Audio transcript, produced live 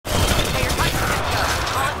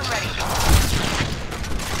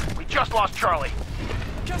just lost Charlie.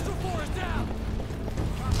 Castle 4 is down!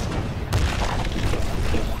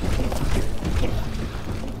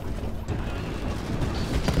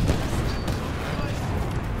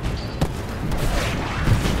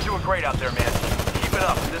 You're doing great out there, man. Keep it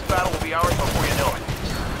up. This battle will be ours before you know it.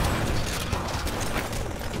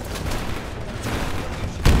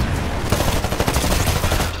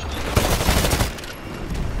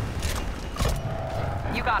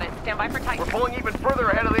 You got it. Stand by for Titan. We're pulling even further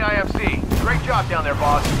ahead of the IMC. Great job down there,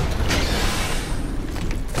 boss.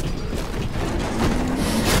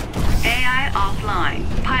 AI offline.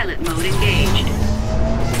 Pilot mode engaged.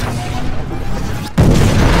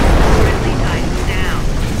 Friendly Titan down.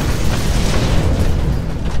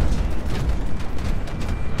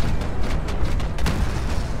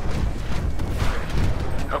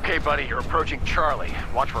 Okay, buddy, you're approaching Charlie.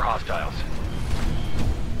 Watch for hostiles.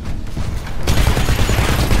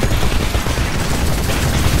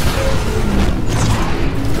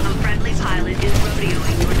 A friendly pilot is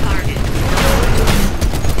rodeoing your target.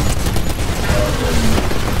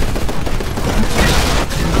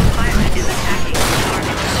 A pilot is attacking your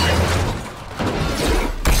target.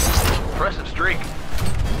 Impressive streak.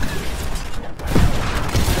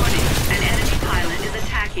 Warning, an enemy pilot is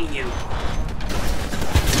attacking you.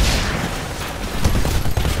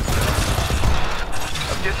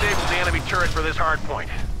 I've disabled the enemy turret for this hard point.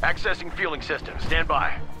 Accessing fueling system. Stand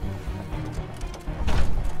by.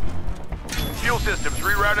 Fuel systems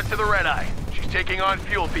rerouted to the Red Eye. She's taking on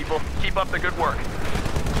fuel, people. Keep up the good work. A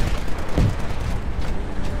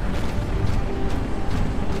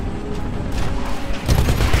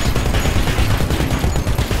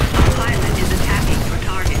pilot is attacking your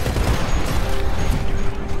target.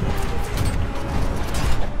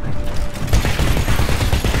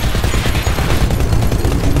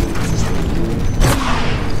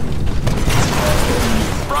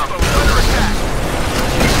 Bravo is under attack.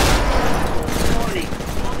 Warning,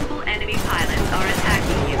 multiple enemy pilots are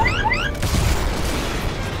attacking you.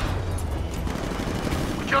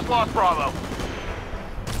 We just lost Bravo.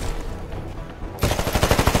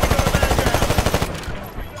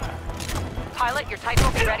 Pilot, your Titan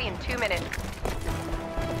will be ready in 2 minutes.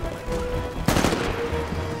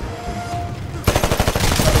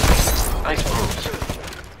 Nice moves.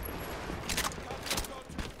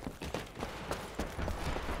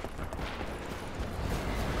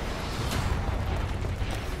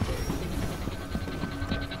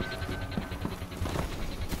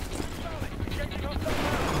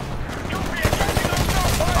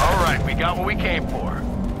 All right, we got what we came for.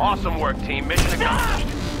 Awesome work, team. Mission accomplished.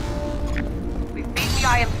 We've beat the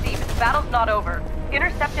IMC, but the battle's not over.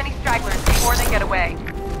 Intercept any stragglers before they get away.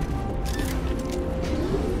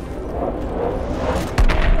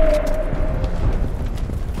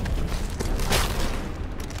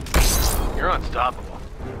 You're unstoppable.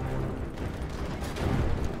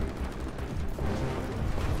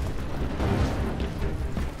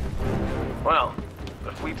 Well,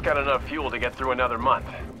 the fleet's got enough fuel to get through another month.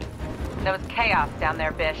 There was chaos down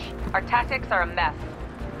there, Bish. Our tactics are a mess.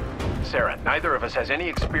 Sarah, neither of us has any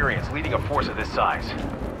experience leading a force of this size.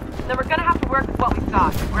 Then we're gonna have to work with what we've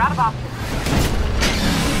got. We're out of options.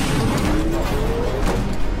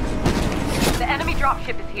 The enemy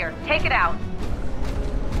dropship is here. Take it out.